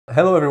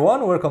Hello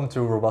everyone, welcome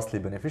to Robustly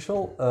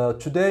Beneficial.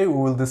 Today we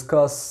will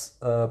discuss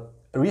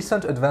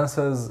recent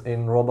advances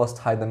in robust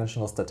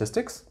high-dimensional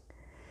statistics.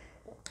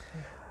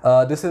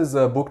 This is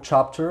a book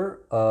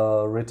chapter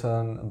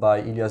written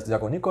by Ilias,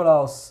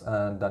 Diakonikolas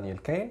and Daniel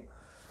Kane,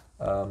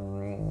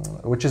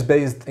 which is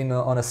based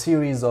on a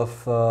series of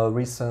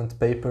recent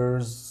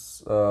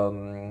papers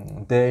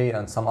they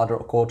and some other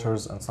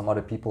co-authors and some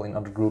other people in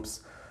other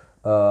groups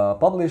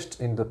published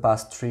in the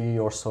past 3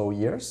 or so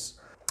years.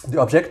 The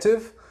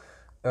objective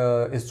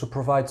is to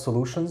provide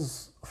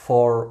solutions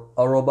for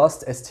a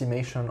robust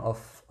estimation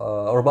of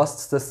a robust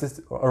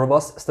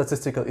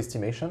statistical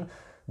estimation,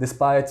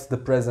 despite the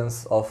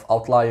presence of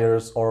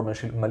outliers or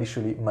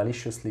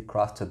maliciously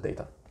crafted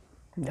data.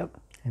 Yep,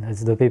 and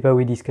that's the paper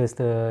we discussed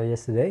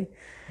yesterday.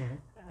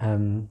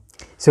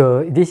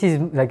 So this is,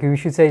 like, we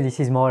should say, this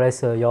is more or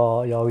less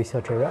your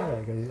research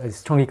area, like,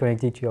 strongly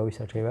connected to your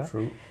research area.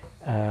 True.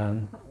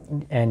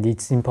 And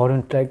it's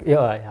important, like,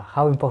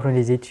 how important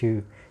is it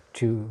to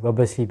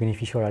robustly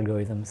beneficial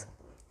algorithms?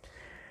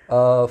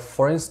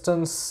 For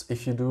instance,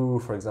 if you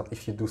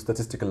do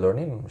statistical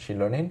learning, machine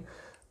learning,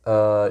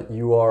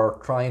 you are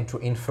trying to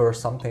infer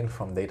something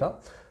from data,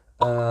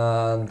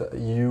 and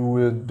you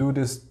will do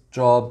this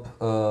job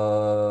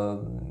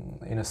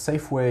in a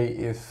safe way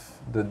if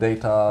the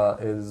data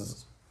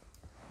is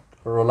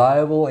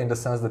reliable in the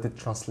sense that it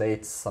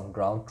translates some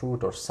ground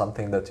truth or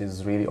something that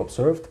is really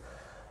observed.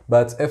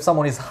 But if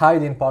someone is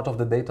hiding part of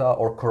the data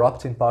or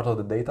corrupting part of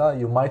the data,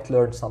 you might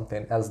learn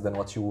something else than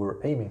what you were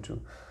aiming to.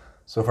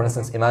 So for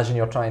instance, imagine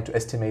you're trying to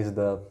estimate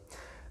the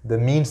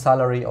mean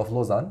salary of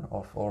Lausanne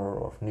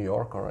or of New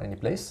York or any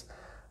place.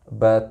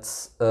 But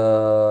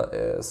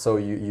so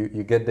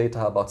you get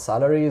data about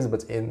salaries,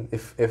 but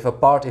if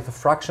a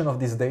fraction of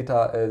this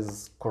data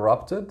is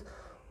corrupted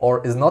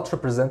or is not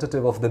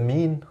representative of the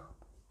mean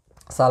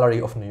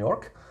salary of New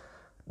York,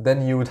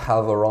 then you would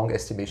have a wrong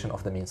estimation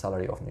of the mean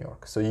salary of New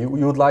York. So you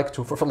would like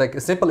to, for like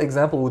a simple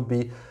example would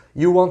be,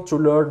 you want to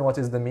learn what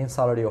is the mean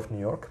salary of New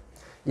York.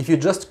 If you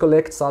just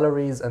collect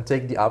salaries and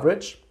take the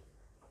average,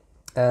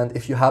 and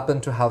if you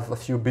happen to have a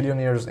few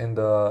billionaires in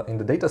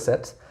the data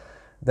set,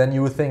 then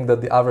you would think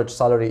that the average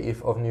salary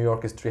of New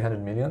York is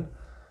 300 million.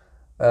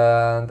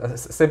 And a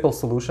simple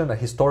solution, the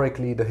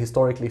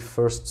historically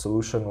first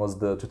solution was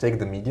to take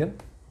the median,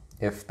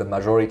 if the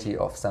majority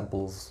of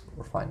samples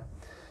were fine.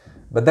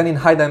 But then in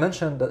the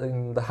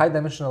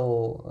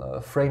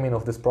high-dimensional framing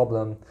of this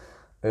problem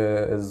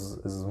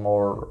is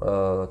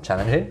more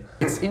challenging.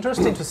 It's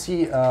interesting to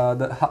see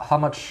how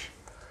much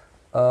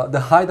the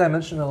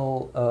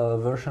high-dimensional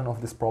version of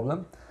this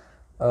problem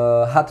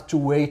had to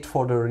wait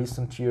for the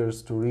recent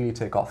years to really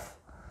take off.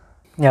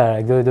 Yeah,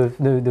 like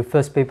the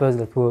first papers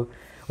that were,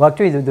 well,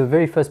 actually the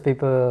very first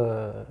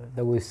paper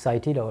that was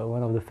cited, or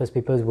one of the first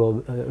papers,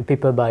 was a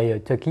paper by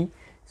Turkey.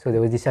 So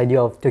there was this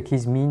idea of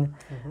Turkey's median,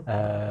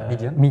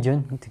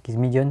 Turkey's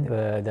median,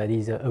 that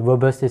is a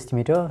robust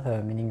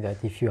estimator, meaning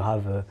that if you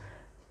have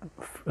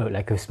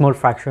like a small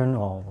fraction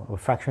or a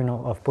fraction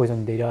of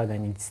Poisson data,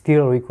 then it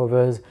still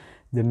recovers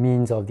the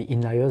means of the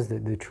inliers,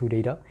 the true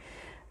data.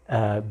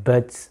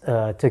 But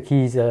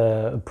Turkey's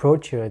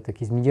approach,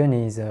 Turkey's median,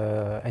 is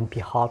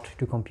NP hard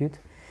to compute.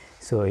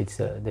 So it's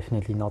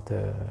definitely not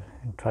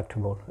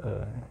tractable.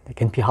 It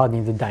can be hard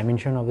in the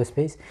dimension of the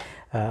space.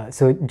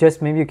 So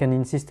just maybe you can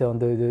insist on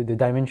the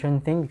dimension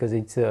thing, because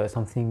it's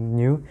something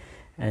new.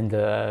 And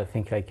I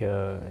think like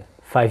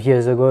 5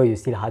 years ago, you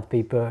still had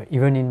paper,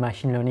 even in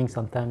machine learning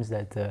sometimes,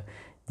 that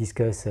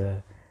discuss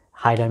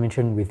high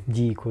dimension with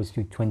d equals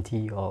to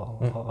 20 or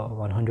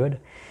 100.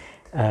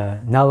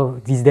 Now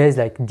these days,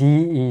 like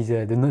d is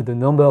the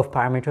number of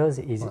parameters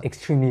is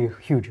extremely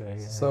huge.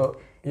 So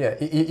yeah,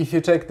 if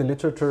you take the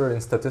literature in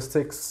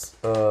statistics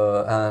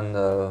and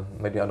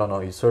maybe, I don't know,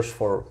 you search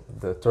for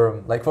the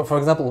term, like for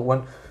example,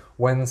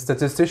 when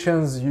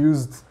statisticians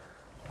used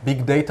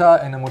big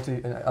data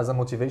as a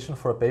motivation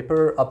for a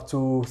paper up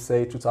to,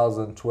 say,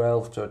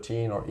 2012,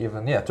 13, or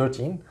even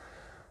 13,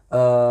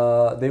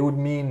 they would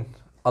mean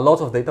a lot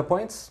of data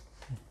points.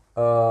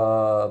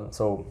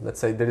 So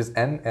let's say there is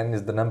n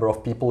is the number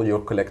of people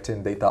you're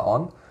collecting data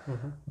on.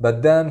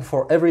 But then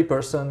for every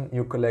person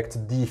you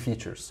collect d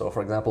features. So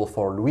for example,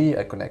 for Louis,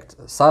 I collect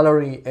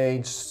salary,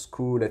 age,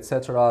 school,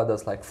 etc.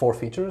 That's like 4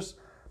 features.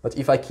 But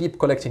if I keep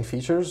collecting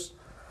features,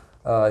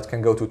 it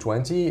can go to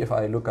 20. If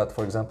I look at,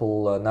 for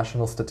example,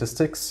 national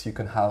statistics, you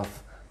can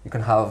have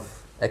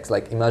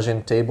like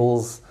imagine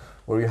tables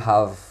where you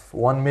have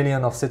 1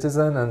 million of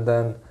citizens and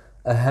then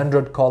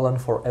 100 column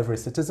for every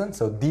citizen.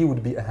 So d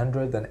would be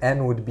 100 and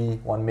n would be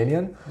 1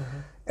 million.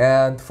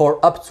 And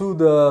for up to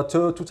the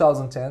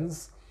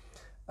 2010s,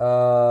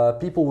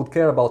 people would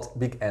care about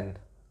big N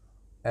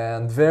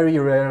and very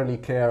rarely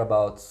care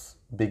about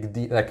big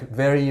D, like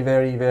very,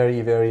 very,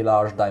 very, very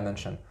large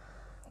dimension.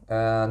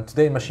 And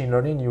today in machine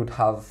learning, you would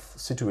have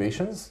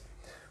situations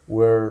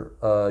where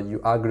you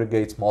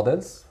aggregate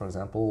models, for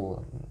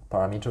example,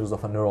 parameters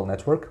of a neural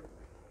network,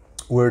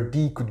 where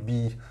D could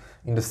be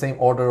in the same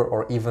order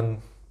or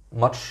even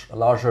much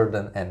larger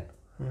than N.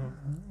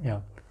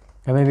 Yeah,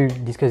 and maybe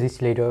we'll discuss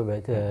this later,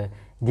 but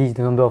this is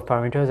the number of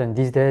parameters, and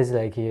these days,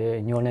 like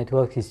in neural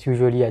networks, it's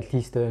usually at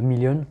least 1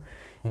 million,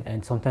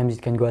 and sometimes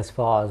it can go as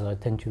far as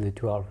 10 to the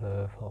 12,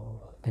 for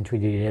 10 to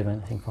the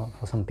 11, I think,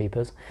 for some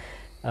papers.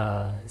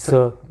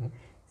 So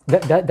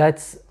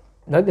that's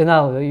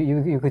now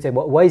you could say,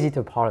 well, why is it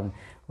a problem?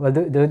 Well,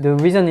 the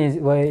reason is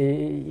why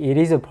it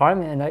is a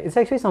problem, and it's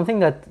actually something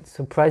that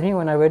surprised me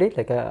when I read it.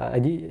 Like I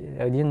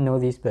didn't know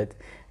this, but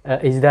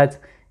is that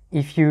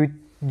if you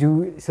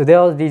do, so there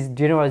are this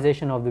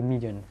generalization of the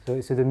median.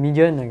 So the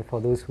median, like for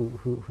those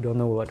who don't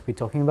know what we're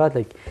talking about,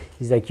 like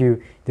is like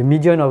the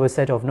median of a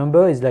set of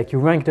numbers is like you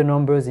rank the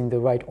numbers in the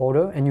right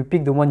order and you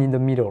pick the one in the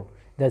middle.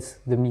 That's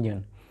the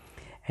median.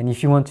 And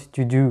if you want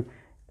to do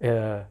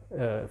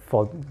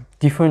for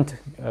different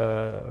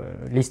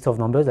lists of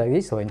numbers like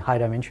this, so in high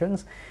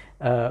dimensions,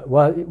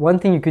 well, one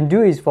thing you can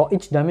do is for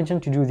each dimension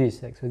to do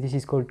this. Like, so this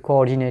is called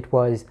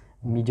coordinate-wise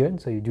median.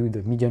 So you do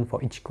the median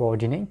for each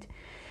coordinate.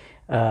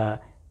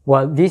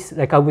 Well, this,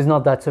 like, I was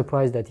not that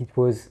surprised that it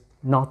was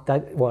not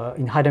that, well,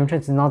 in high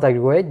dimensions it's not that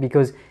great,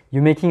 because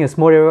you're making a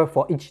small error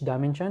for each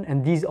dimension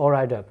and these all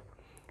add up.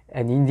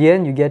 And in the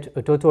end you get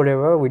a total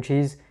error which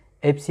is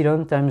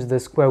epsilon times the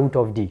square root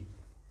of d.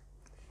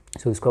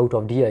 So the square root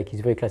of d, like, is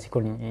very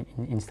classical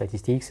in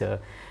statistics. It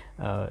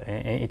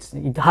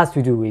has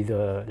to do with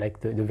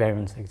like the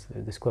variance, like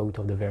the square root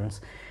of the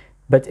variance.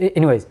 But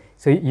anyways,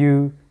 so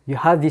you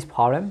have this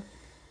problem,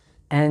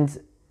 and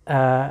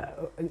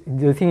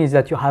the thing is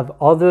that you have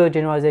other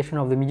generalization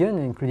of the median,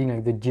 including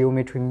like the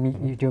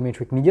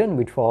geometric median,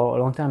 which for a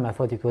long time I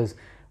thought it was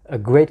a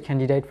great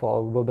candidate for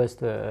a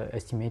robust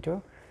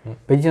estimator.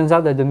 But it turns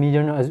out that the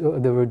median,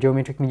 the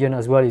geometric median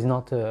as well, is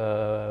not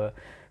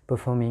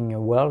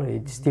performing well.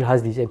 It still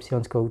has this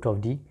epsilon square root of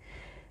d.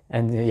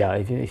 And yeah,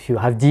 if you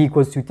have d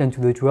equals to 10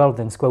 to the 12,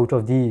 then square root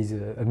of d is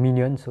a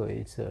million, so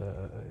it's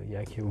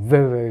yeah, you're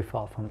very, very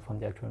far from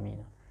the actual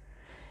mean.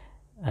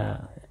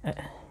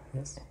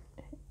 Yes.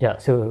 Yeah,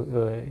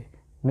 so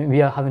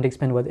maybe I haven't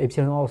explained what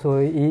epsilon also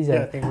is.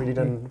 Yeah, I think we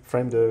didn't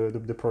frame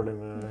the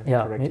problem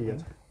correctly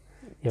yet.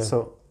 Yeah.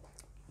 So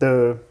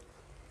the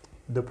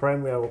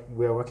problem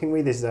we are working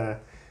with is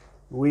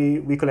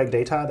we collect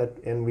data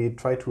and we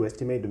try to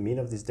estimate the mean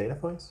of these data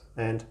points,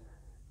 and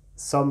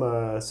some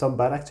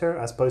bad actor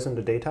has poisoned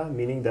the data,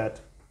 meaning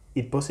that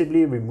it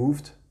possibly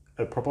removed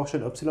a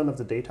proportion epsilon of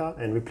the data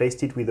and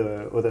replaced it with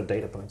other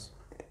data points.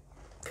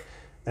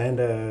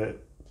 And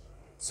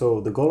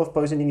so the goal of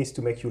poisoning is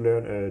to make you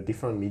learn a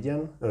different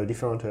median, a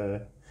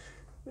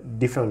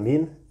different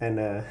mean,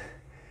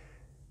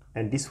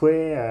 and this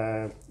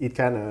way it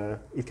can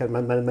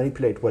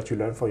manipulate what you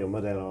learn for your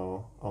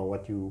model or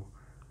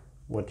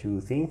what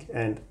you think.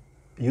 And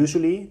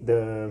usually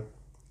the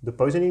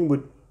poisoning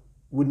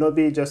would not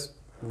be just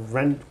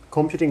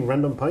computing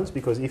random points,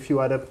 because if you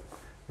add up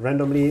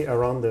randomly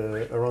around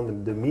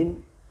the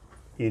mean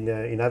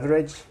in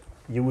average,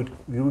 you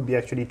would be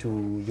actually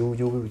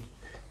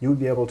you would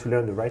be able to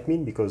learn the right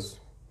mean, because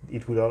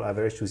it would all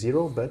average to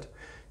 0. But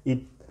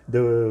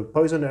the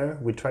poisoner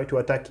will try to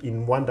attack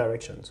in one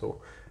direction, so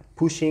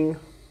pushing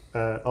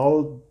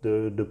all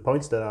the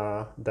points that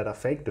are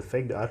fake,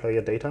 the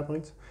outlier data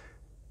points,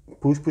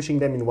 pushing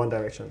them in one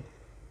direction.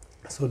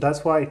 So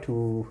that's why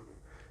the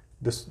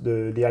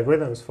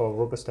algorithms for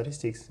robust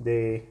statistics,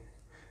 they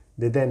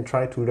then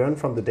try to learn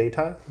from the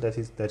data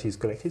that is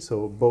collected,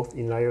 so both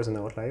inliers and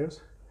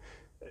outliers.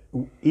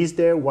 Is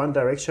there one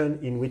direction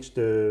in which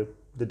the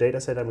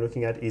data set I'm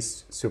looking at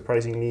is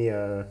surprisingly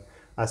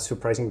has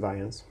surprising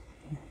variance?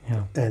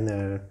 Yeah.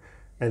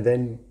 And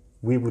then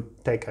we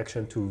would take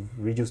action to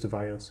reduce the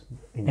variance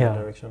in that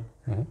direction.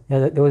 Mm-hmm. Yeah,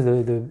 that was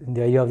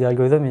the idea of the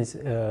algorithm. Is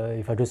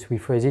if I just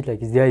rephrase it,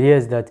 like, the idea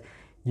is that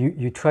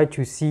you try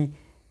to see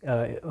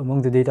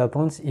among the data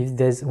points if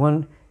there's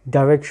one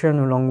direction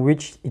along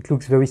which it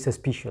looks very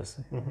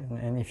suspicious. Mm-hmm.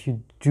 And if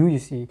you do, you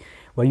see,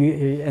 well,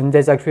 and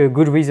there's actually a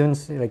good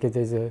reasons, like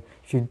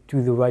if you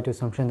do the right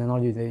assumption and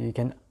all, you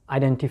can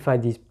identify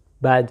this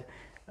bad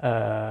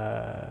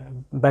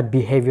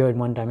behavior in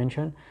one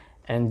dimension,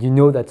 and you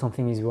know that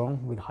something is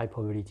wrong with high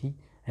probability,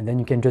 and then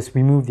you can just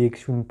remove the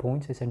extreme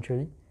points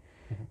essentially.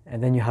 Mm-hmm.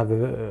 And then you have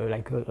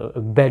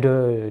a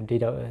better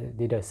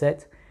data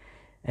set.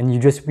 And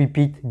you just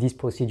repeat this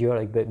procedure,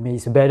 like, but maybe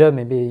it's better,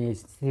 maybe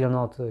it's still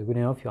not good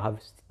enough. You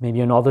have maybe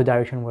another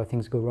direction where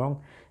things go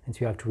wrong, and so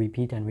you have to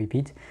repeat and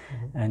repeat.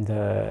 Mm-hmm. And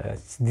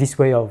this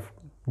way of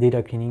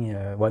data cleaning,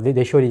 well,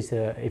 they showed is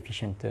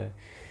efficient.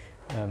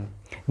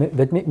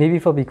 But maybe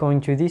before we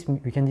going to this,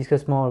 we can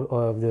discuss more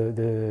of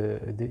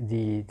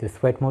the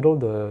threat model,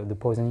 the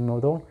poisoning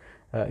model,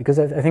 because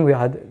I think we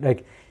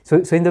had so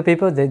in the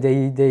paper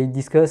they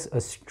discuss a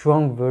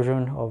strong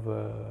version of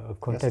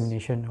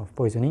contamination, yes, of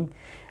poisoning.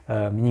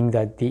 Meaning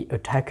that the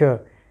attacker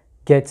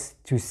gets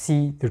to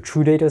see the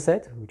true data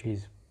set, which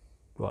is,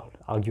 well,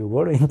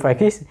 arguable in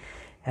practice,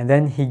 and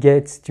then he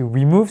gets to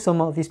remove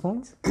some of these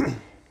points,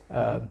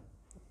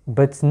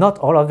 but not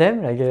all of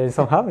them. Like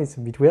somehow it's a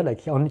bit weird. Like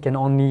he can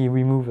only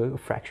remove a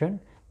fraction,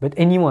 but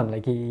anyone,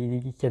 like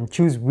he can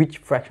choose which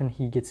fraction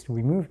he gets to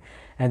remove,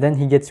 and then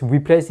he gets to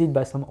replace it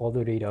by some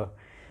other data.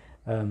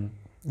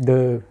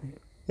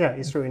 Yeah,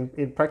 it's true.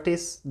 In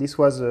practice, this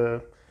was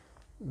a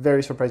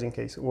very surprising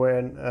case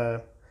when,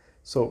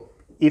 so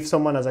if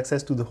someone has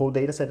access to the whole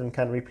data set and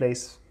can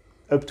replace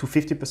up to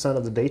 50%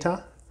 of the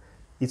data,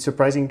 it's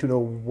surprising to know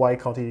why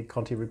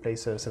can't he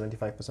replace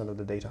 75% of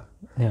the data.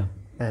 Yeah.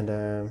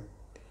 And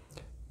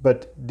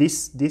but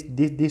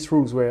these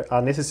rules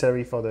are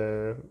necessary for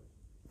the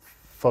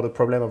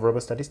problem of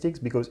robust statistics,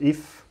 because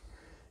if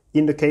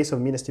in the case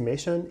of mean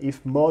estimation,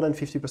 if more than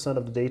 50%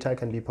 of the data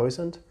can be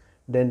poisoned,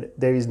 then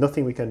there is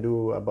nothing we can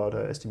do about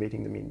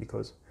estimating the mean,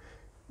 because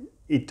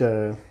if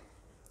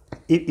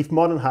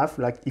more than half,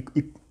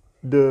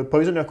 the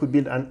poisoner could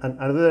build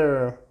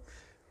a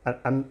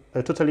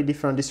totally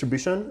different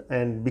distribution,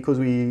 and because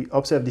we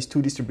observe these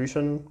two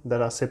distributions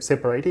that are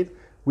separated,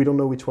 we don't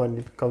know which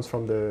one comes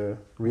from the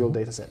real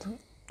data set.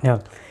 Yeah.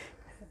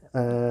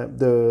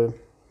 The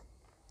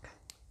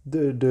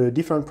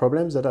different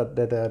problems that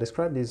are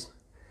described is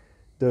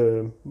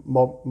the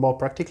more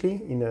practically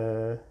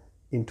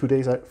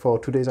for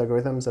today's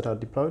algorithms that are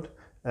deployed.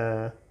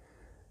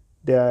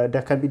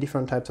 There can be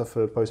different types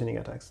of poisoning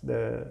attacks.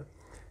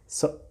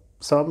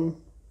 Some,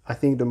 I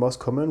think the most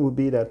common would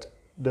be that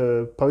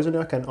the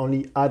poisoner can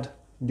only add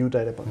new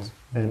data points.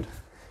 And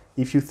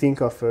if you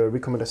think of a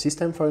recommender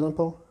system, for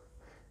example,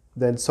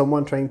 then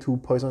someone trying to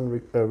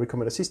poison a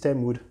recommender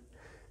system would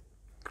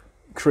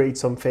create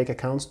some fake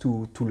accounts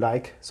to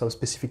like some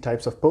specific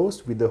types of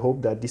posts with the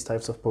hope that these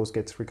types of posts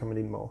gets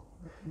recommended more.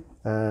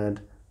 And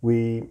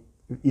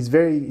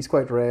it's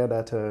quite rare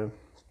that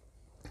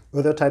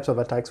other types of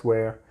attacks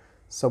where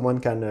someone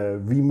can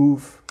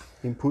remove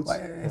inputs.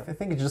 I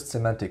think it's just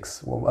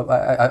semantics. Well,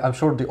 I'm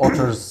sure the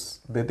authors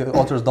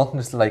don't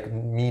necessarily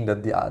mean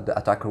that the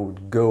attacker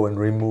would go and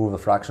remove a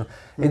fraction.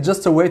 It's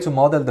just a way to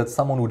model that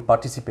someone would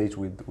participate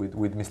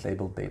with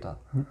mislabeled data,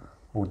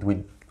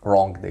 with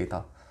wrong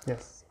data.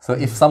 Yes. So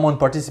if someone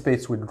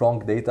participates with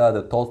wrong data,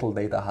 the total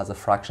data has a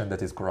fraction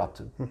that is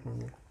corrupted.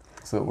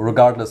 So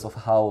regardless of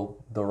how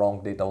the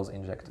wrong data was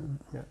injected.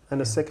 Yeah.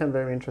 And the second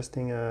very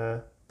interesting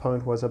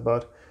point was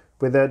about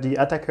whether the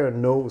attacker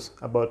knows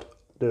about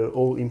the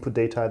all input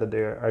data that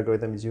their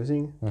algorithm is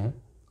using,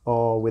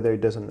 or whether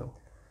it doesn't know.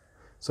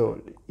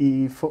 So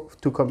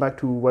to come back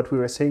to what we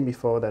were saying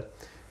before, that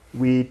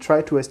we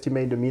try to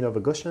estimate the mean of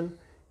a Gaussian.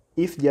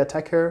 If the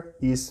attacker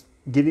is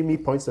giving me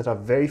points that are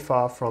very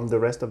far from the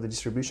rest of the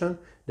distribution,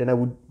 then I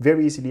would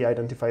very easily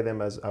identify them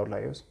as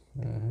outliers.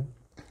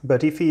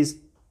 But if he's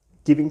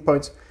giving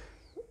points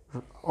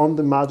on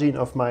the margin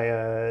of my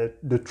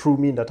the true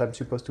mean that I'm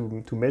supposed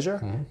to measure,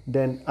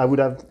 then I would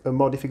have a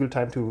more difficult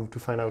time to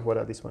find out what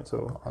are these points.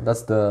 So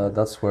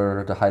that's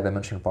where the high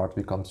dimension part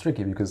becomes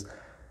tricky, because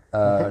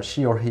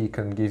she or he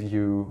can give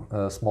you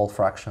small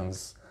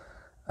fractions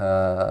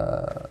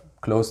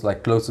close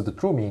to the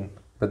true mean,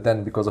 but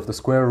then because of the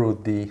square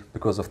root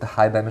because of the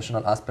high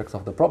dimensional aspects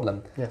of the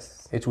problem,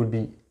 yes, it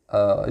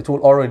will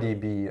already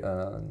be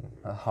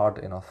a hard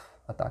enough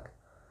attack.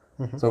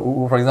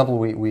 So, for example,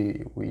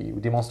 we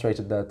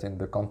demonstrated that in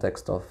the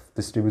context of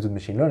distributed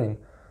machine learning,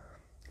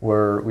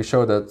 where we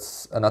show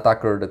that an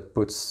attacker that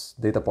puts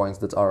data points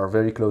that are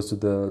very close to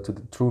the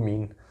true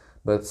mean,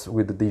 but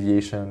with the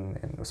deviation,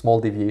 a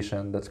small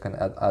deviation that can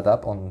add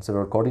up on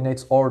several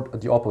coordinates, or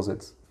the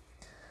opposite,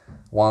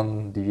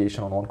 one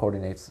deviation on one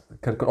coordinate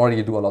could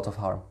already do a lot of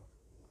harm.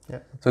 Yeah.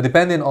 So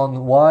depending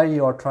on why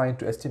you are trying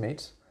to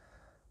estimate,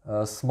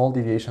 small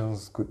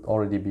deviations could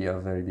already be a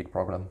very big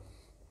problem.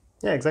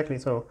 Yeah, exactly.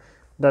 So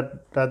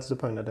that's the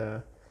point,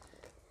 that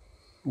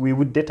we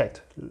would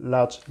detect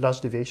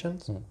large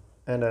deviations,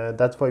 and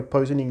that's why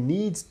poisoning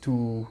needs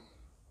to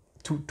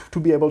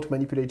be able to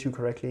manipulate you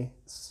correctly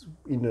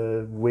in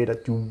a way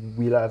that you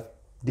will have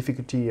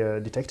difficulty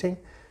detecting,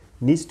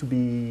 needs to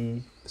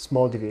be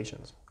small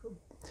deviations.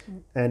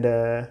 And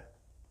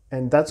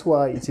that's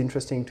why it's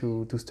interesting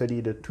to study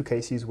the two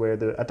cases where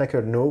the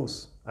attacker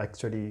knows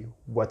actually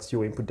what's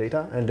your input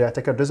data and the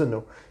attacker doesn't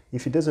know.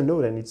 If he doesn't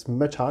know, then it's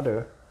much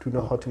harder to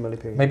know how to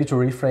manipulate. Maybe to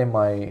reframe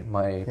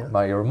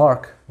my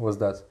remark was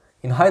that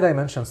in high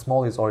dimension,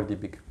 small is already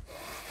big.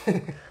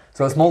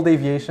 So a small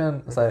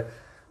deviation,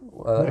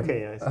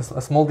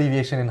 a small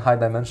deviation in high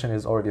dimension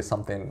is already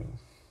something.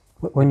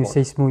 When you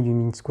say small, you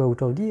mean square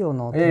root of d or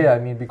not? Yeah, I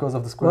mean because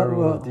of the square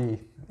root of d,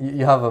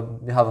 you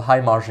have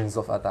high margins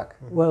of attack.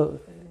 Well,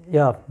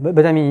 yeah,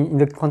 but I mean in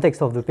the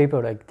context of the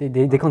paper, like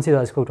they consider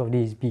a square root of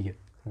d is big,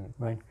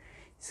 right?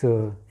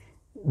 So,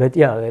 but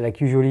yeah,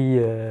 like usually,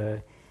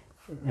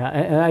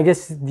 and I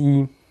guess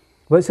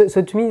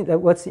so to me,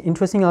 what's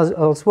interesting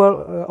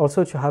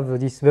also to have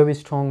this very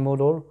strong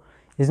model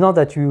is not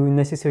that you're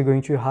necessarily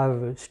going to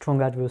have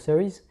strong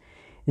adversaries.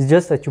 It's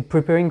just that you're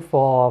preparing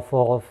for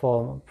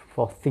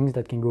things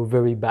that can go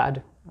very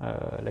bad,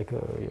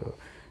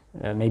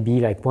 maybe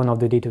like one of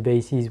the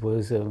databases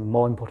was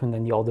more important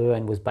than the other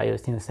and was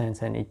biased in a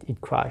sense, and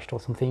it crashed or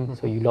something.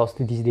 So you lost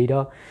this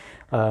data.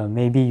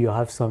 Maybe you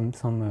have some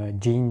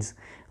genes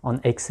on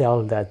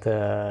Excel that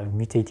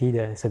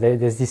mutated. So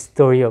there's this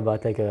story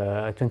about like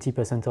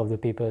 20% of the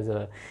papers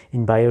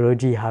in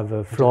biology have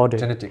a flawed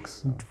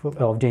genetics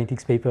of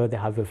genetics paper. They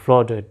have a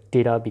flawed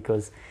data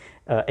because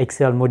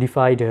Excel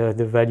modified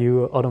the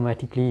value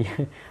automatically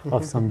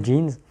of some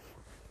genes.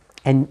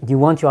 And you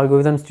want your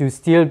algorithms to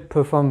still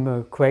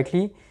perform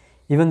correctly,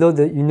 even though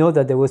you know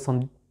that there was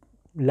some,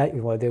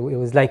 it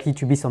was likely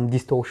to be some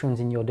distortions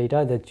in your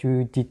data that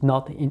you did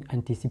not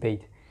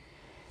anticipate.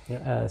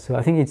 Yeah. So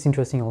I think it's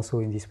interesting also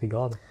in this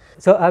regard.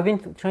 So I've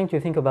been trying to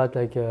think about,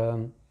 like,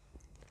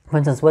 for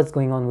instance, what's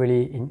going on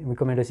really in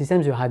recommender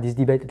systems. You had this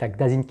debate, like,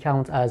 does it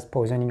count as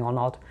poisoning or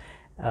not?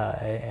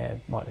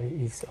 Well,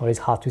 it's always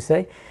hard to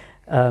say.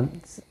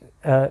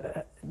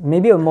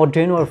 Maybe a more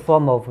general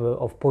form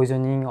of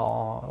poisoning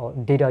or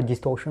data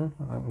distortion,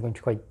 I'm going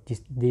to call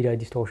it data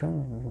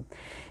distortion,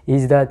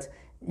 is that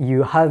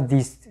you have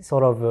this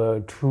sort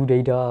of true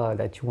data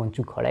that you want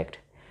to collect,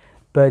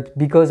 but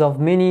because of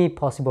many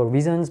possible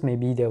reasons,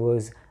 maybe there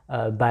was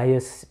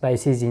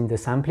biases in the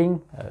sampling,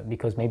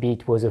 because maybe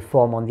it was a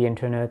form on the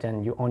internet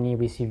and you only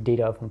receive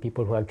data from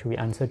people who actually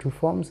answer to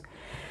forms.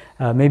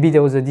 Maybe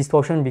there was a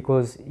distortion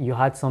because you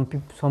had some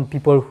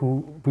people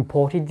who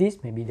reported this.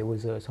 Maybe there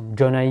was some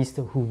journalists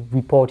who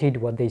reported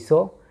what they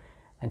saw,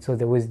 and so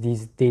there was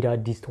this data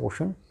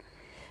distortion.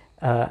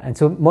 And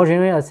so more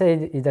generally, I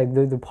say is that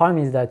the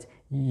problem is that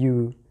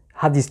you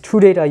have this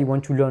true data you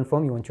want to learn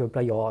from. You want to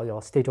apply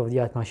your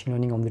state-of-the-art machine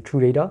learning on the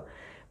true data,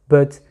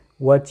 but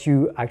what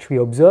you actually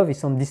observe is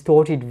some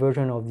distorted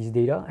version of this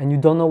data, and you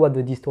don't know what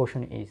the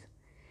distortion is.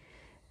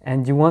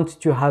 And you want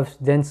to have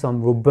then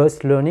some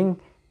robust learning.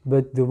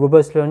 But the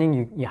robust learning,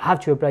 you have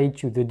to apply it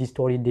to the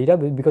distorted data,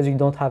 but because you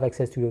don't have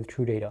access to the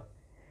true data.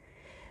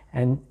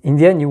 And in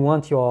the end, you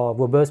want your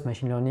robust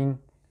machine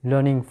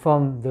learning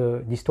from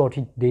the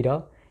distorted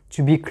data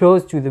to be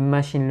close to the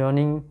machine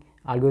learning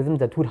algorithms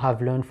that would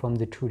have learned from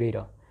the true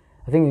data.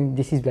 I think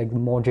this is like the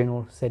more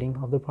general setting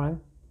of the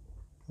problem.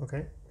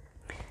 Okay.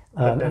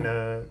 But then,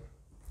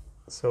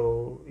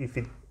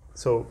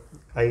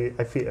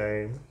 I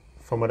feel,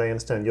 from what I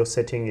understand, your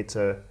setting,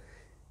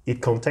 it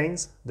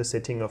contains the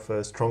setting of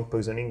strong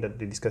poisoning that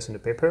they discuss in the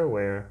paper,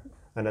 where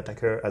an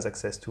attacker has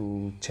access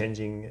to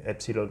changing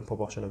epsilon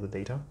proportion of the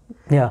data.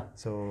 Yeah.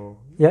 So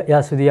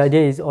So the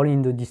idea is all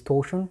in the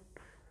distortion,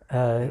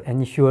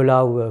 and if you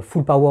allow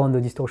full power on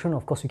the distortion,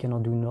 of course you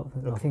cannot do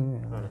nothing.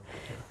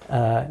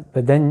 Okay.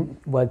 But then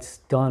what's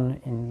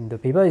done in the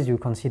paper is you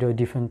consider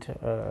different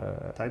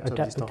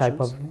type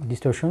of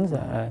distortions,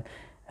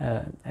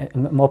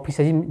 more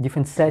precisely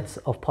different sets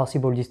of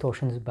possible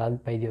distortions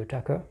by the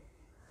attacker.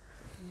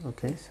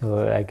 Okay. So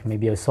like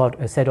maybe a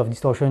set of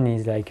distortion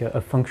is like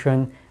a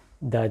function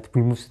that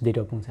removes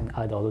data points and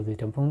add other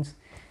data points.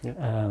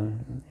 Yeah.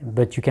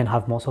 But you can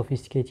have more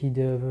sophisticated,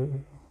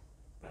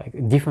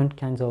 like different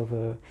kinds of,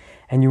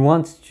 and you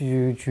want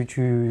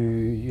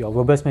your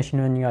robust machine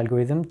learning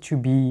algorithm to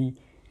be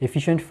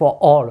efficient for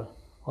all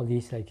of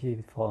these, like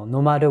for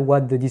no matter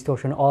what the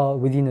distortion or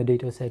within a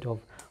data set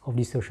of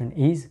distortion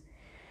is.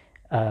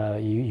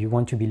 You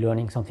want to be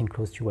learning something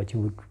close to what you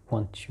would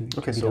want to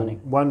be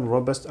learning. One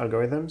robust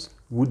algorithms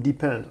would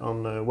depend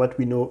on what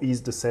we know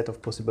is the set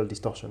of possible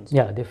distortions.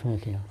 Yeah,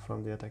 definitely.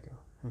 From the attacker.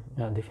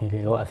 Mm-hmm. Yeah,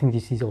 definitely. Well, I think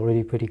this is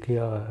already pretty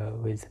clear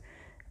with,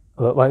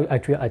 well,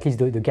 actually, at least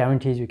the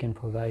guarantees you can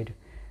provide.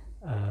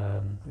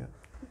 Yeah.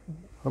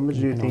 How much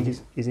do you think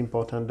is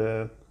important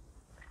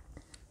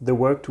the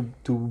work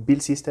to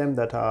build systems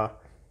that are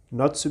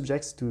not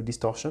subject to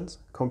distortions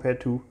compared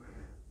to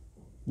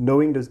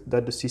knowing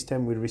that the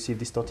system will receive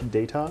distorted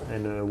data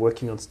and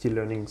working on still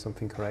learning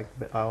something correct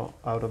out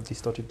of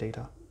distorted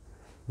data?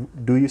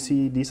 Do you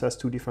see this as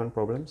two different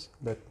problems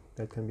that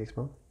can be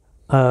explored?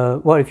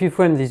 Well, if you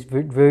frame this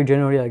very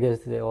generally, I guess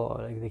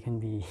they can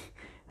be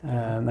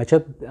match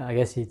up. I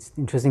guess it's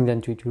interesting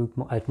then to look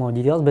at more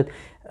details. But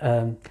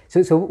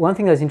so one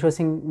thing that's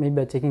interesting, maybe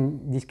by taking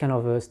this kind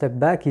of a step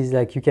back, is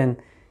like you can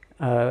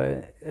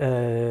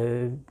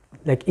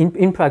like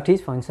in practice,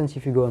 for instance,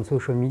 if you go on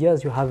social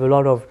medias, you have a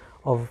lot of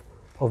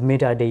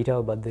metadata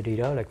about the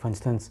data. Like for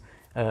instance,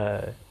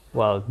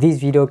 well, this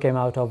video came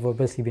out of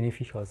robustly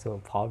beneficial, so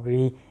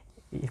probably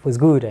it was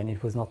good and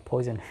it was not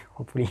poison,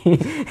 hopefully.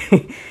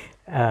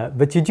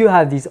 But you do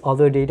have these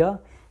other data,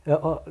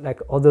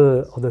 like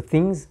other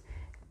things,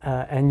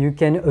 and you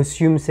can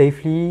assume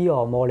safely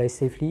or more or less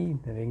safely.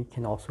 You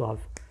can also have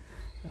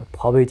a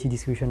probability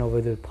distribution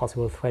over the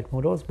possible threat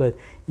models, but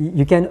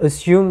you can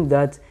assume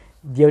that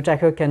the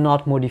attacker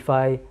cannot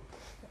modify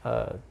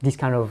this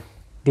kind of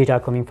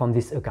data coming from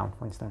this account,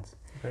 for instance.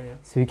 Okay, yeah.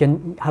 So you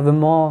can have a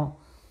more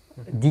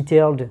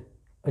detailed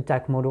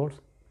attack models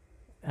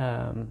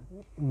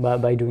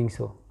by doing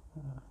so.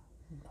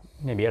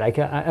 Maybe like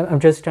I'm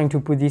just trying to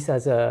put this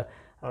as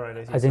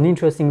an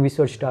interesting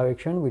research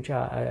direction, which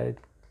I'm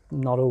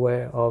not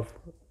aware of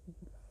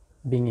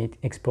being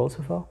explored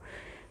so far.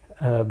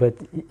 But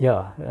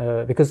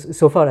yeah, because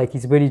so far like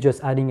it's really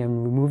just adding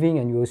and removing,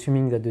 and you're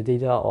assuming that the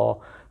data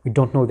we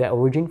don't know their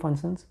origin, for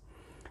instance.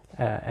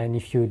 And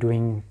if you're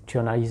doing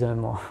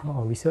journalism or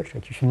research,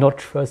 like you should not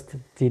trust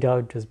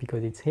data just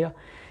because it's here.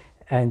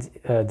 And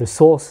the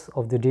source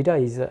of the data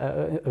is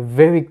a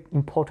very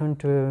important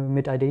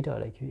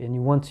metadata. And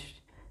you want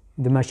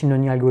the machine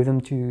learning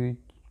algorithm to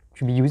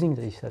be using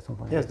this at some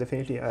point. Yes,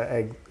 definitely.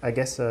 I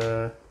guess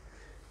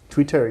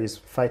Twitter is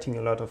fighting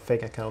a lot of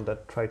fake accounts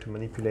that try to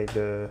manipulate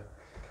the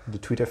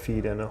Twitter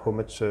feed and how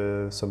much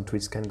some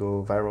tweets can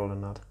go viral or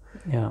not.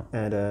 Yeah.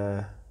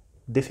 And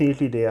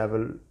definitely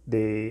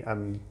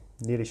I'm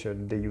nearly sure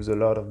they use a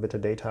lot of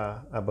metadata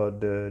about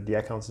the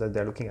accounts that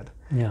they're looking at.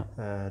 Yeah.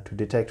 To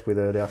detect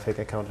whether they are fake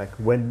account. Like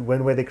when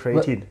were they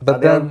created?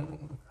 But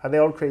are they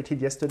all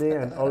created yesterday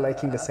and all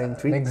liking the same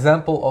tweet? An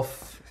example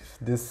of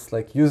this,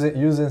 like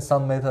using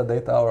some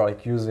metadata or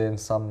like using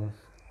some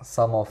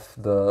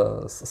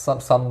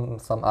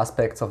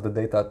aspects of the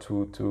data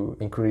to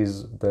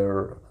increase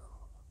their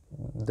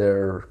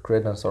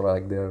credence or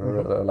like their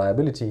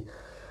reliability,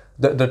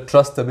 the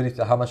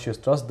trustability, how much you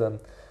trust them.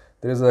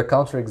 There is a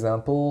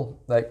counterexample,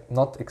 like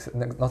not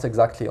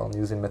exactly on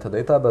using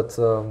metadata, but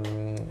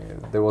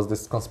there was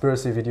this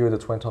conspiracy video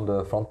that went on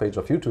the front page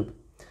of YouTube.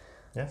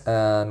 Yes.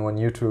 And when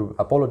YouTube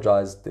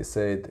apologized, they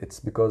said it's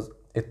because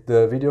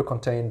the video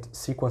contained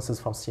sequences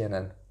from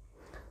CNN.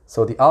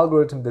 So the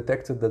algorithm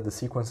detected that the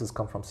sequences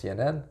come from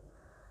CNN.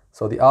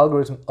 So the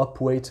algorithm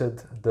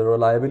upweighted the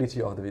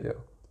reliability of the video.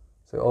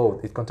 So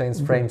it contains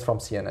frames from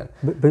CNN.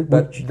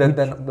 But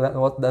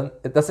then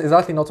that's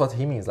exactly not what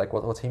he means. Like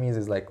what he means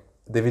is like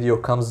the video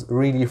comes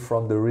really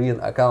from the real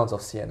accounts of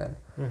CNN.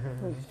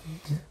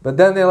 But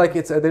then they're like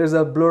there's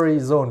a blurry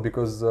zone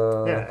because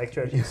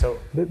actually. So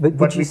but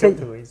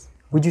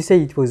would you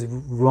say it was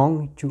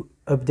wrong to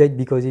update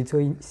because it's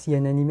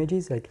CNN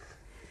images? Like,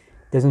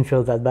 doesn't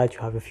feel that bad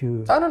to have a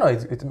few. I don't know.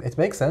 It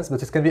makes sense,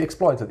 but it can be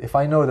exploited. If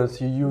I know that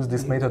you use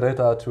this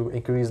metadata to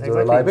increase the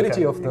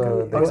reliability of the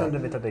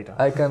metadata,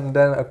 I can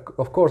then,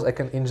 of course, I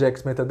can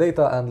inject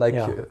metadata and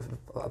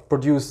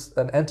produce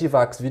an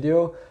anti-vax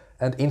video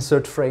and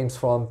insert frames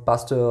from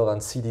Pasteur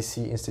and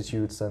CDC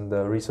institutes and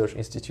research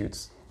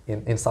institutes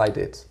inside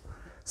it.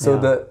 So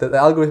the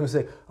algorithm will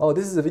say, oh,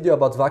 this is a video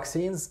about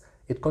vaccines.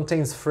 It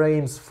contains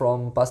frames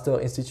from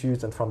Pasteur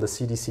Institute and from the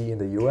CDC in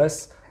the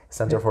US,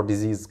 Center for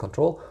Disease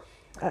Control.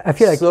 I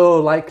feel like so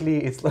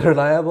likely it's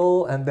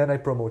reliable, and then I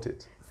promote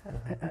it.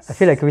 I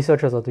feel like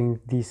researchers are doing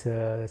this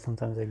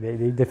sometimes.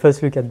 Like they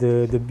first look at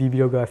the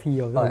bibliography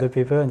of the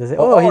paper and they say,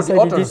 he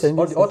said this and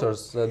this. Or the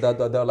authors.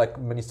 There are like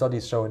many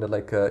studies showing that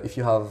like if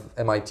you have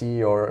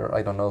MIT or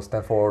I don't know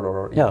Stanford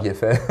or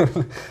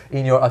EPFL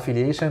in your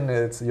affiliation,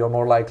 you're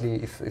more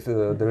likely if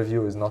the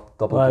review is not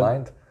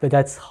double-blind. But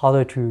that's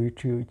harder to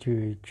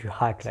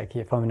hack, like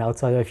from an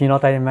outsider. If you're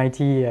not at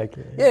MIT, like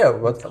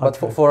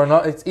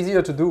but it's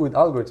easier to do with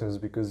algorithms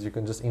because you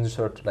can just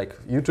insert, like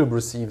YouTube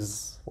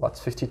receives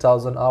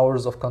 50,000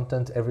 hours of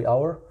content every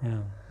hour.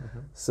 Yeah.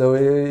 So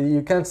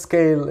you can't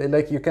scale,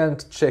 like you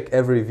can't check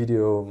every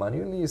video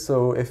manually.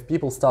 So if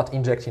people start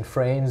injecting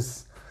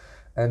frames,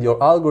 and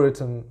your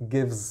algorithm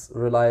gives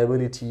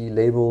reliability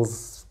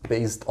labels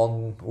based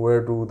on where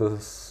do the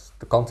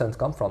content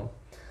come from,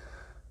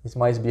 it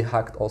might be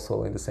hacked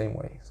also in the same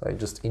way. So I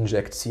just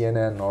inject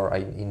CNN or I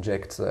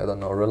inject,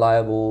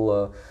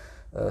 reliable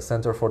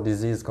Center for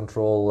Disease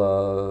Control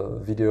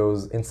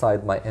videos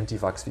inside my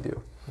anti-vax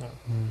video.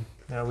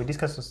 Yeah. We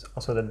discussed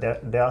also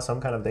that there are some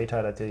kind of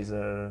data that is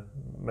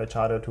much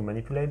harder to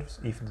manipulate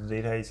if the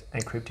data is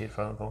encrypted,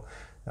 for example.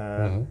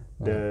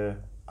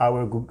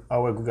 Our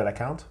Google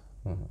account,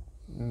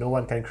 no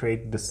one can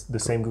create the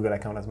same Google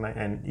account as mine.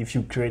 And if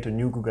you create a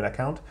new Google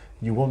account,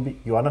 you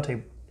are not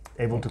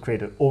able to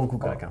create an old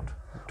Google account.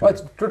 Well,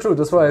 it's true.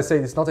 That's why I say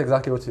it's not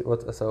exactly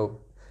so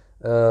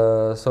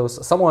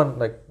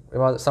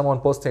someone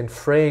posting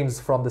frames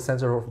from the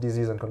Center of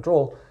Disease and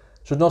Control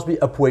should not be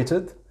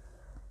upweighted,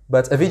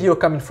 but a video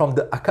coming from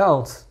the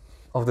account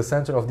of the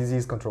Center of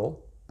Disease Control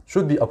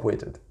should be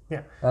upweighted.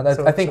 Yeah, and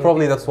I think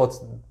probably that's what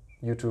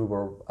YouTube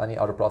or any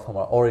other platform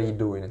are already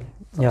doing in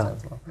some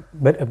sense now.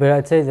 But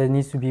I'd say there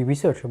needs to be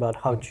research about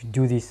how to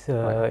do this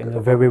in a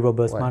very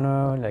robust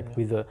manner, like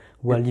with a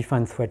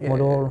well-defined threat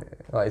model.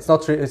 It's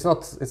not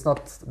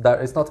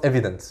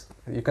evident.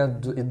 You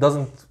can.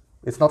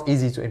 It's not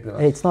easy to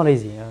implement. It's not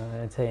easy,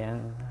 I'd say.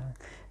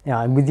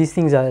 And with these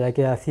things, I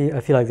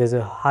feel like there's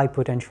a high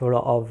potential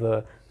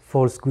of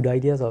false good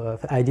ideas or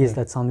ideas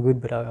that sound good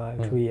but are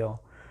actually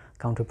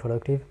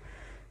counterproductive.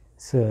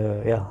 So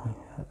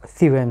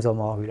theorems are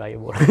more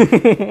reliable.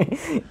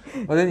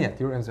 But then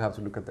theorems you have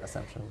to look at the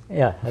assumptions.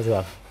 Yeah, as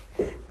well.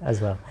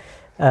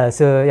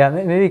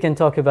 Maybe we can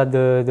talk about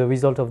the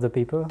result of the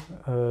paper.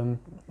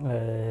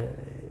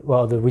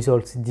 The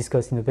results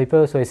discussed in the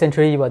paper. So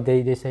essentially what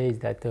they say is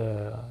that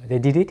they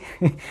did it.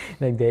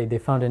 Like they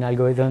found an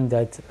algorithm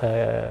that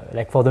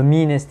like for the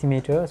mean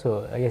estimator,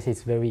 so I guess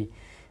it's very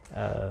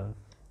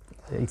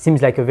it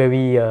seems like a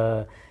very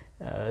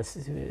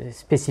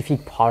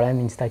specific problem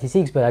in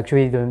statistics, but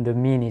actually the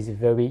mean is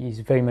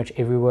very much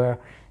everywhere,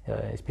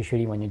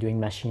 especially when you're doing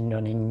machine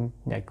learning,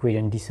 like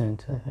gradient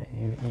descent,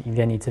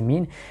 then it's a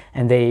mean.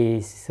 And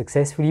they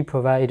successfully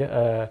provide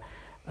a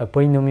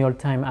polynomial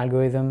time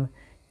algorithm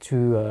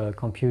to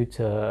compute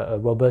a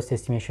robust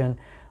estimation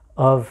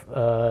of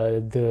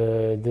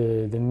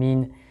the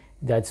mean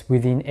that's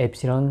within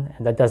epsilon,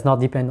 and that does not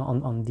depend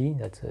on D.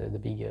 That's the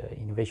big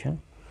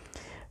innovation.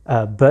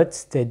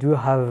 but they do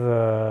have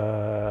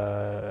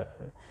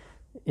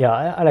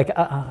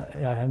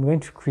I'm going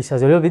to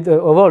criticize a little bit.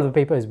 Overall, the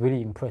paper is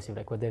really impressive.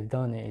 Like what they've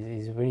done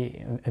is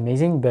really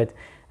amazing. But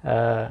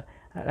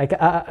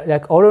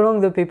like all along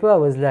the paper,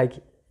 I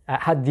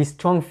had this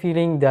strong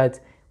feeling that,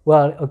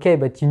 well, okay,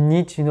 but you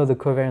need to know the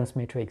covariance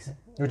matrix,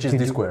 which is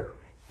D square.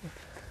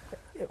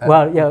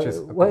 Well, yeah,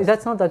 well,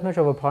 that's not that much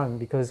of a problem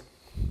because,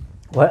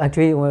 well,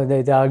 actually,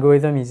 the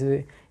algorithm is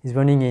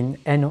running in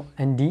n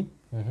and d,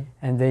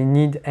 and they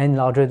need n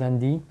larger than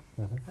d.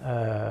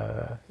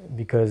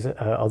 Because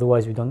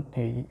otherwise we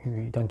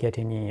don't get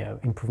any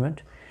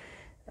improvement.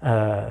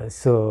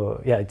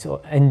 So yeah,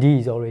 ND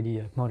is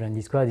already more than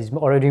D squared. It's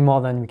already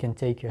more than we can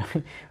take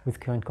with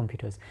current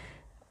computers.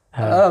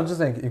 I'm just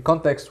saying, in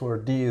context where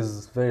D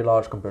is very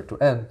large compared to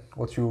N,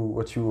 what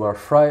you are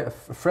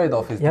afraid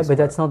of is D but squared.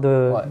 that's not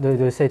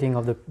the setting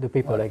of the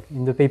paper. Like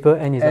in the paper,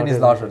 N is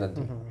larger than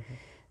D.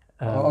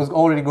 I was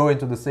already going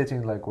to the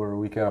setting like where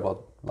we care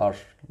about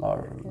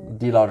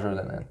D larger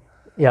than N.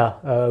 Yeah,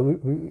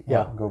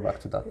 Go back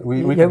to that.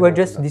 We'll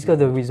just discuss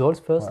the results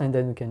first, and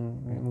then we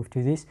can move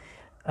to this.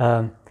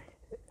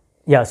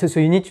 So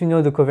you need to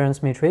know the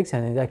covariance matrix,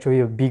 and it's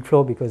actually a big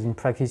flaw because in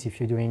practice, if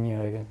you're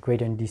doing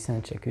gradient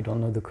descent, like you don't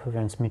know the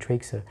covariance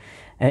matrix,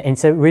 and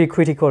it's really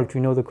critical to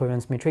know the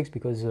covariance matrix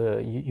because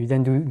you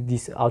then do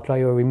this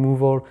outlier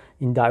removal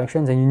in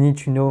directions, and you need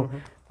to know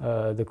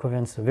the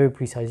covariance very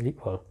precisely,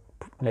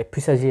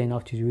 precisely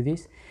enough to do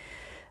this.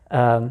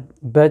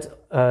 But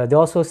they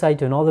also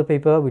cite another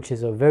paper, which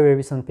is a very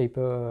recent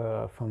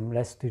paper from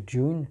last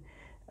June,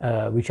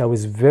 which I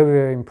was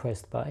very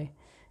impressed by.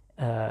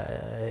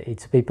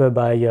 It's a paper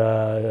by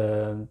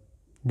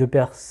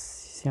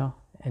Depersin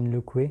and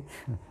Lecué,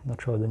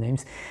 not sure of the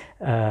names.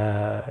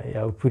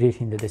 I'll put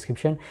it in the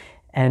description.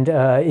 And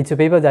it's a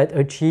paper that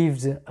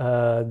achieves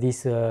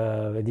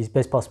this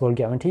best possible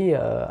guarantee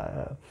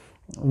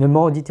in a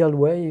more detailed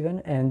way even.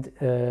 And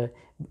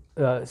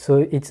so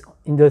it's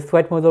in the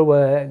threat model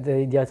where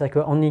the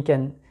attacker only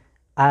can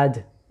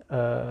add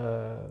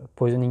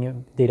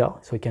poisoning data,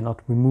 so it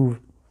cannot remove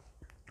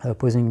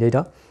poisoning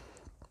data.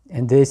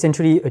 And they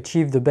essentially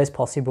achieve the best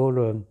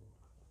possible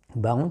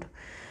bound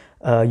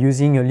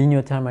using a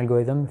linear time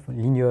algorithm,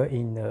 linear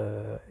in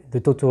the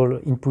total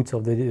inputs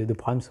of the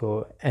prime,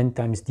 so n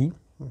times d.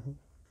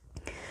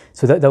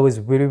 So that was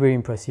really, very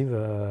impressive.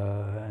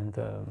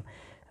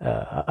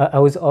 I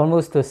was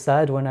almost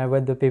sad when I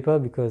read the paper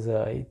because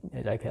I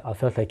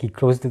felt like it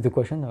closed the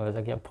question. I was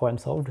like, yeah, problem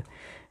solved.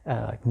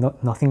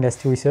 Nothing less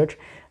to research.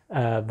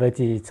 But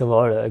it's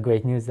overall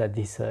great news that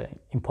this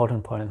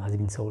important problem has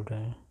been solved.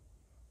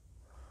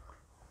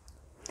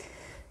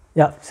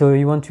 Yeah, so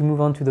you want to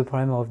move on to the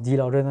problem of D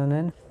larger than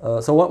N?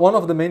 So one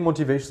of the main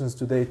motivations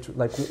today,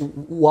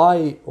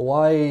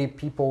 why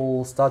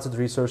people started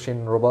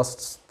researching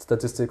robust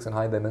statistics and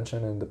high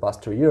dimension in the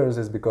past 3 years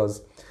is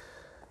because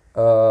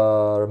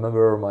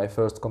remember my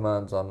first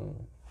comment on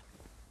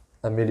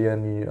a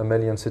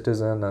million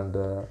citizen and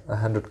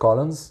 100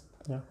 columns.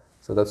 Yeah.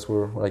 So that's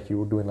where you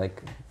were doing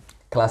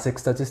classic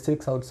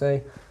statistics, I would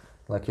say.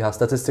 Like you have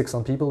statistics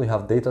on people, you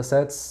have data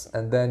sets,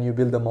 and then you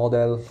build a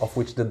model of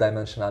which the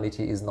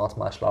dimensionality is not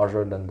much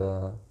larger than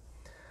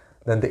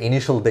the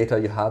initial data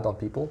you had on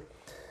people.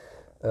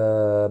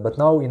 But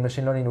now in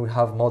machine learning, we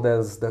have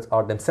models that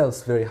are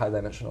themselves very high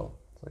dimensional.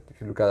 Like if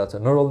you look at a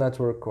neural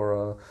network or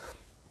a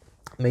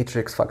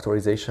matrix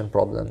factorization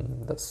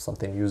problem, that's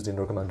something used in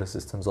recommender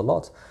systems a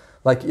lot.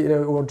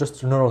 Or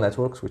just neural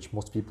networks, which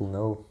most people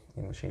know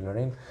in machine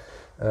learning.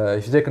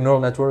 If you take neural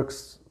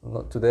networks,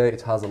 today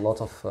it has a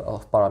lot of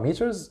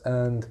parameters,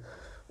 and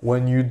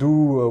when you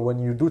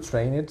do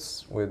train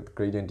it with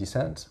gradient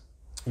descent,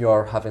 you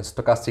are having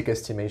stochastic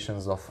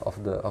estimations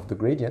of the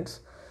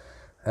gradient,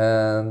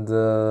 and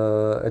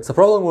it's a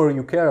problem where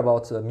you care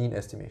about mean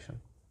estimation.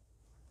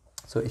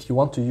 So if you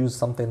want to use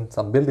some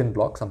building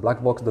block, some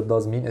black box that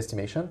does mean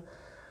estimation,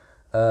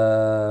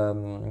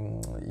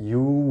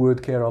 you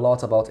would care a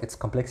lot about its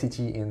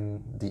complexity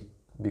in D,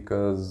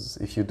 because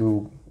if you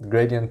do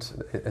gradient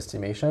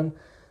estimation,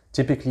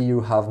 typically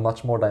you have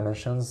much more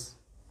dimensions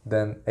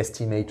than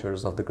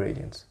estimators of the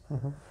gradient.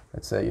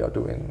 Let's say you're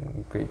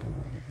doing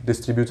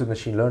distributed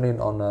machine learning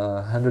on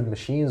 100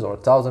 machines or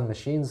 1,000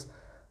 machines.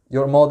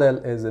 Your model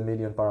is 1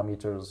 million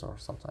parameters, or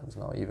sometimes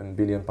now even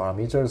billion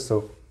parameters.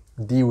 So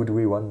D would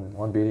be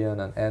 1 billion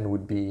and N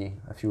would be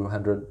a few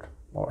hundred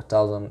or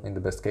 1,000 in the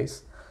best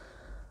case.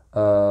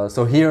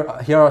 So here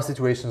are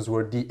situations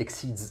where D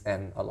exceeds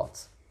N a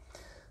lot.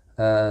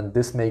 And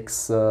this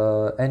makes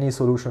any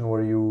solution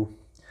where you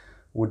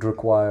would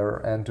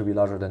require N to be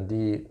larger than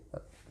D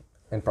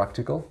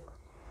impractical.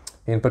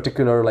 In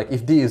particular,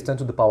 if D is 10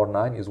 to the power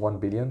 9 is 1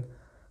 billion,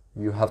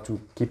 you have to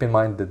keep in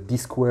mind that D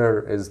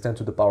square is 10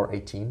 to the power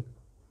 18.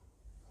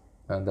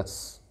 And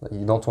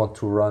you don't want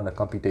to run a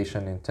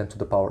computation in 10 to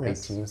the power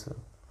 18. So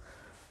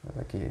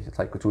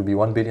it will be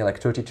 1 billion,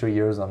 33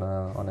 years on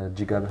a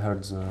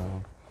gigahertz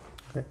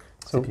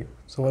CPU.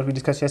 So what we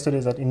discussed yesterday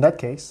is that in that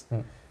case,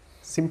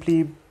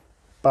 simply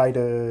by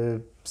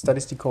the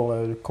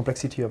statistical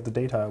complexity of the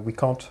data, we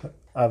can't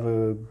have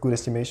a good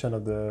estimation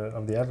of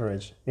the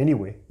average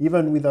anyway,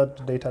 even without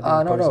the data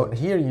being No. poisoned.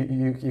 Here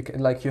you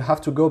can, like, you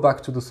have to go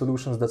back to the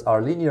solutions that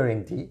are linear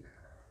in D,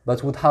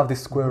 but would have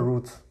this square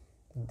root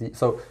D.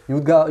 So you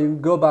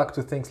would go back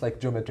to things like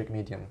geometric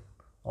median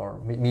or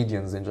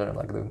medians in general,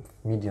 like the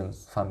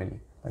medians family.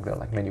 Like there are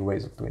like many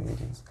ways of doing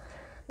medians.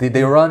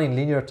 They run in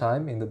linear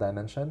time in the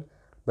dimension,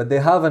 but they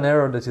have an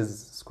error that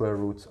is square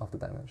root of the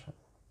dimension.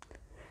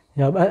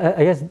 Yeah, but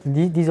I guess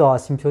these are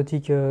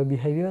asymptotic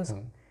behaviors.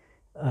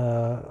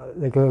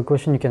 Like a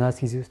question you can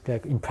ask is just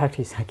like in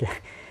practice,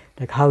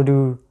 like how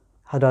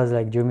does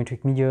like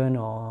geometric median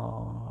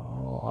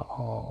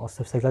or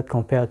stuff like that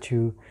compare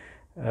to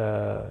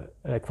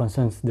like for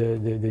instance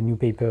the new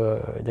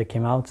paper that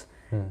came out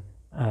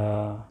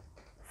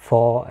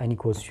for n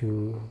equals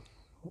to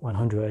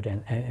 100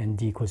 and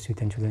d equals to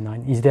 10 to the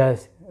 9. Is there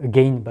a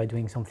gain by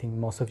doing something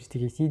more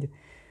sophisticated?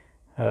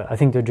 I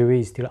think the jury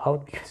is still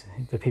out because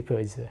the paper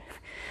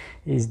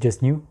is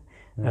just new.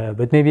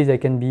 But maybe there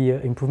can be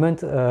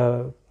improvement.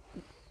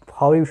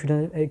 Probably we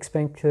shouldn't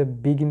expect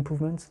big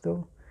improvements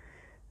though.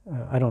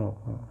 I don't know.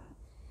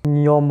 In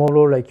your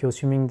model, like you're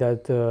assuming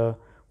that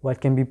what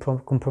can be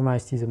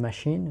compromised is a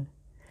machine,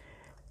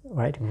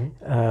 right?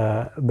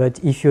 But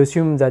if you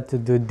assume that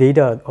the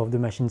data of the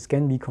machines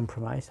can be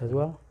compromised as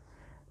well,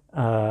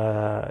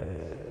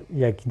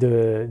 like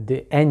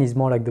the n is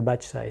more like the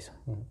batch size.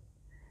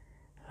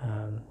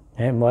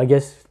 And well, I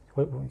guess,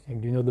 do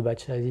you know the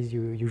batch sizes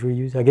you usually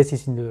use? I guess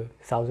it's in the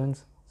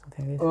thousands,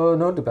 something like this.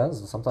 No, it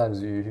depends.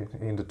 Sometimes you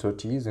in the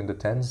 30s, in the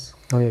 10s.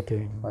 Oh,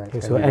 okay.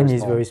 Like, So n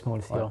is very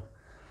small still.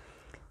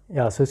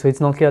 Yeah, so it's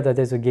not clear that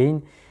there's a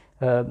gain.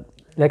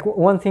 Like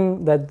one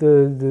thing that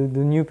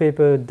the new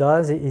paper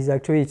does is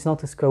actually it's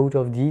not a square root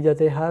of d that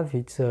they have,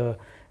 it's a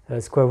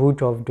square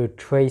root of the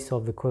trace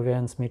of the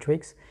covariance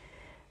matrix,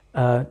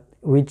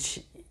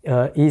 which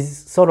is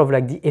sort of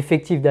like the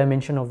effective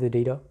dimension of the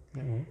data.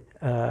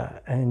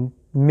 And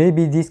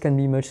maybe this can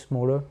be much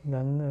smaller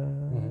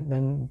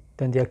than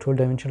the actual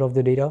dimension of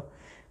the data.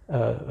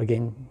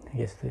 Again, I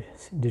guess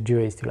the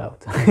jury is still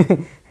out.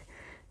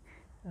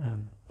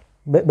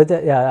 But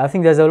yeah, I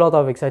think there's a lot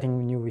of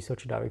exciting new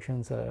research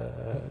directions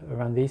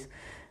around this.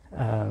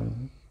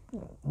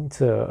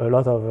 It's a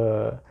lot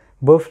of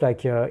both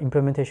like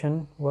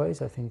implementation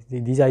wise. I think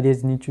these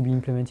ideas need to be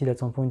implemented at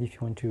some point if you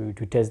want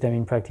to test them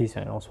in practice,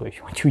 and also if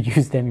you want to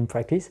use them in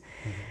practice.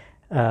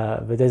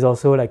 But there's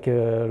also like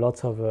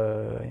lots of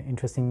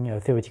interesting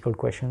theoretical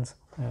questions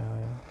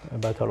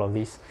about all of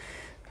this.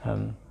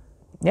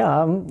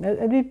 Yeah,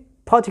 I'd be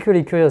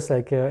particularly curious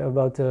like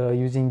about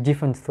using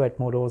different threat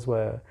models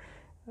where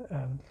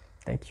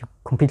like you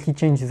completely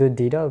change the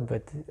data,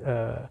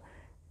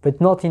 but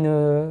not in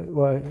a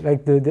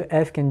like the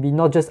F can be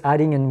not just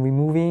adding and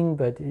removing,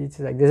 but it's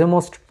like there's a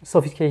more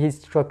sophisticated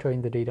structure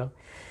in the data.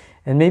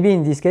 And maybe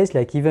in this case,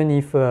 like even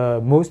if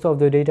most of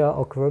the data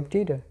are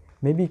corrupted,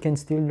 maybe you can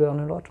still learn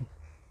a lot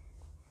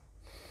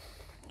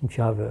if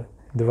you have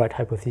the right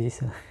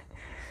hypothesis.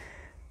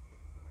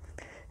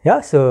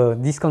 Yeah, so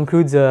this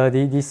concludes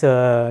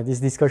this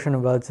discussion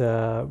about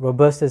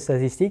robust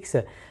statistics.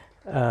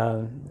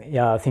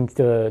 Yeah, I think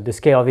the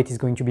scale of it is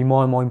going to be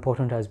more and more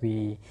important as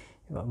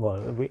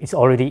it's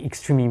already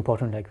extremely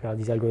important, like we have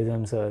these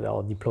algorithms that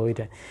are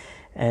deployed,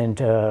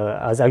 and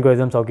as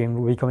algorithms are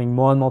becoming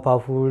more and more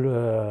powerful,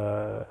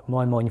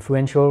 more and more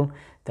influential,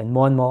 then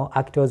more and more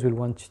actors will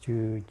want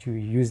to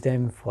use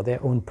them for their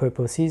own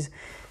purposes.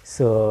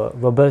 So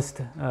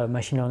robust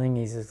machine learning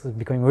is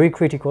becoming very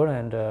critical,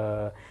 and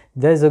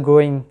there's a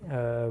growing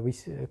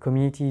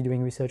community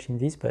doing research in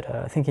this, but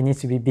I think it needs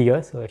to be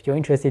bigger. So if you're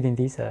interested in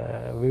this,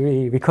 we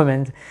really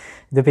recommend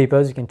the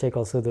papers. You can take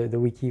also the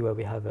wiki where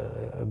we have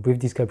a brief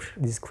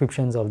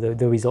descriptions of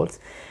the results.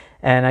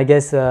 And I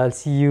guess we'll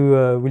see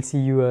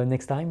you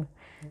next time.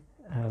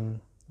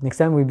 Next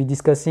time we'll be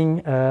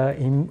discussing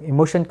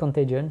emotion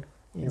contagion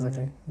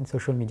in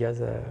social medias,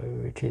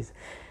 which is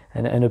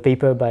and a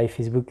paper by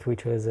Facebook,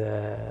 which was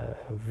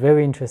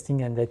very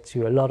interesting and led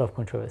to a lot of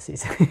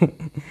controversies.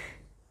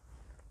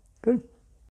 Good.